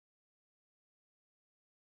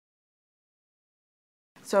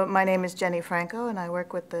So my name is Jenny Franco, and I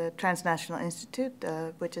work with the Transnational Institute,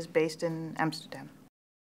 which is based in Amsterdam.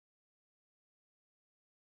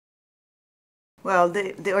 Well,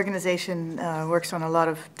 the organization works on a lot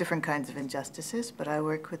of different kinds of injustices, but I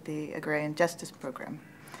work with the Agrarian Justice Program.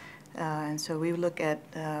 And so we look at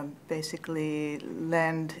basically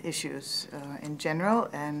land issues in general,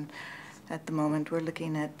 and at the moment we're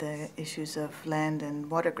looking at the issues of land and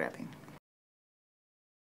water grabbing.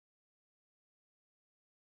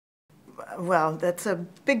 Well, that's a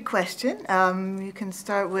big question. You can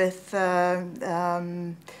start with sort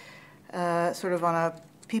of on a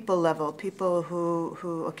people level, people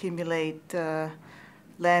who accumulate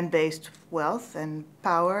land-based wealth and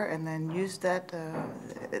power, and then use that.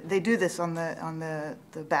 They do this on the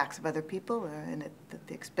backs of other people, and at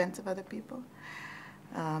the expense of other people,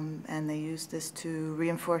 and they use this to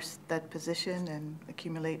reinforce that position and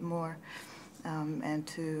accumulate more. And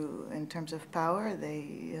in terms of power,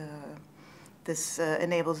 this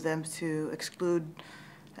enables them to exclude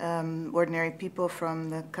ordinary people from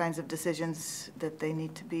the kinds of decisions that they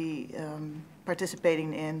need to be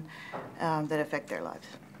participating in that affect their lives.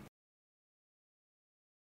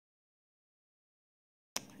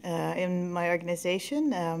 In my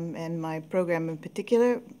organization and my program in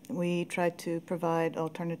particular, we try to provide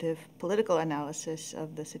alternative political analysis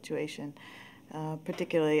of the situation,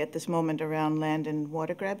 particularly at this moment around land and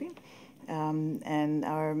water grabbing. And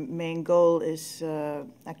our main goal is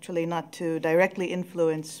actually not to directly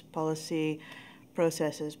influence policy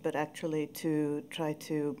processes, but actually to try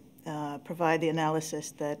to provide the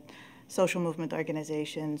analysis that social movement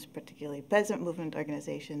organizations, particularly peasant movement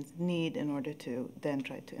organizations, need in order to then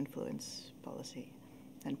try to influence policy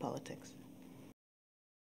and politics.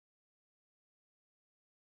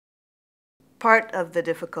 Part of the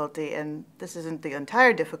difficulty, and this isn't the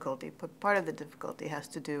entire difficulty, but part of the difficulty has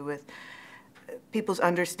to do with people's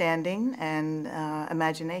understanding and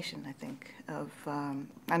imagination, I think, of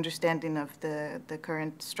understanding of the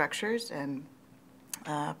current structures and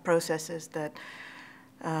processes that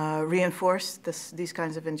reinforce these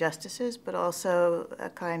kinds of injustices, but also a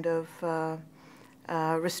kind of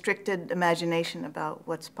restricted imagination about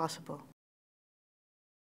what's possible.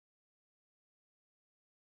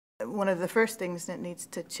 One of the first things that needs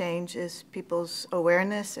to change is people's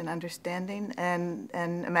awareness and understanding and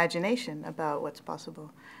imagination about what's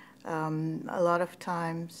possible. A lot of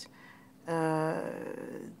times,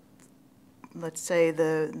 let's say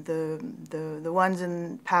the ones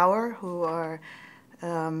in power who are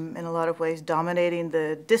in a lot of ways dominating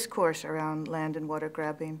the discourse around land and water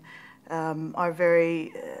grabbing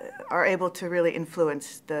are able to really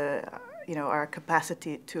influence our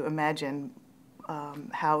capacity to imagine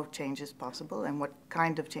how change is possible and what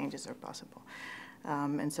kind of changes are possible.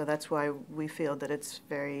 And so that's why we feel that it's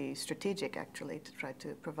very strategic, actually, to try to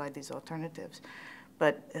provide these alternatives.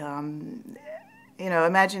 But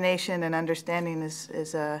imagination and understanding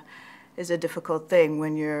is a difficult thing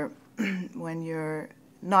when you're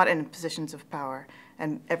not in positions of power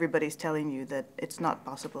and everybody's telling you that it's not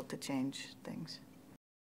possible to change things.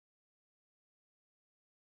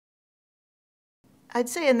 I'd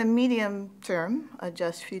say in the medium term, a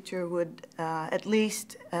just future would at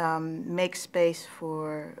least make space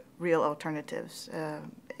for real alternatives.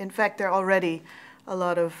 In fact, there are already a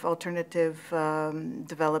lot of alternative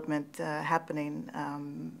development happening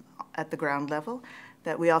at the ground level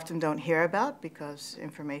that we often don't hear about because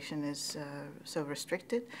information is so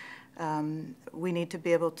restricted. We need to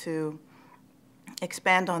be able to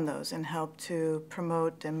expand on those and help to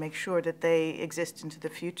promote and make sure that they exist into the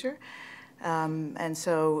future. And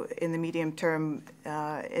so in the medium term,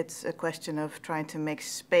 it's a question of trying to make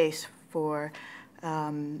space for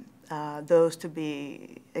those to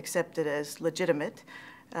be accepted as legitimate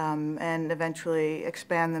and eventually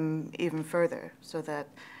expand them even further so that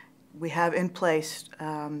we have in place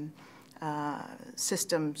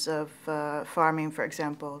systems of farming, for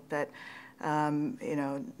example, that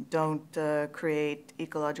don't create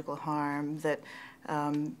ecological harm, that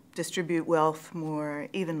distribute wealth more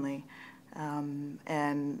evenly.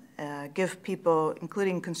 And give people,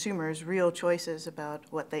 including consumers, real choices about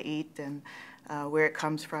what they eat and where it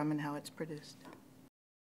comes from and how it's produced.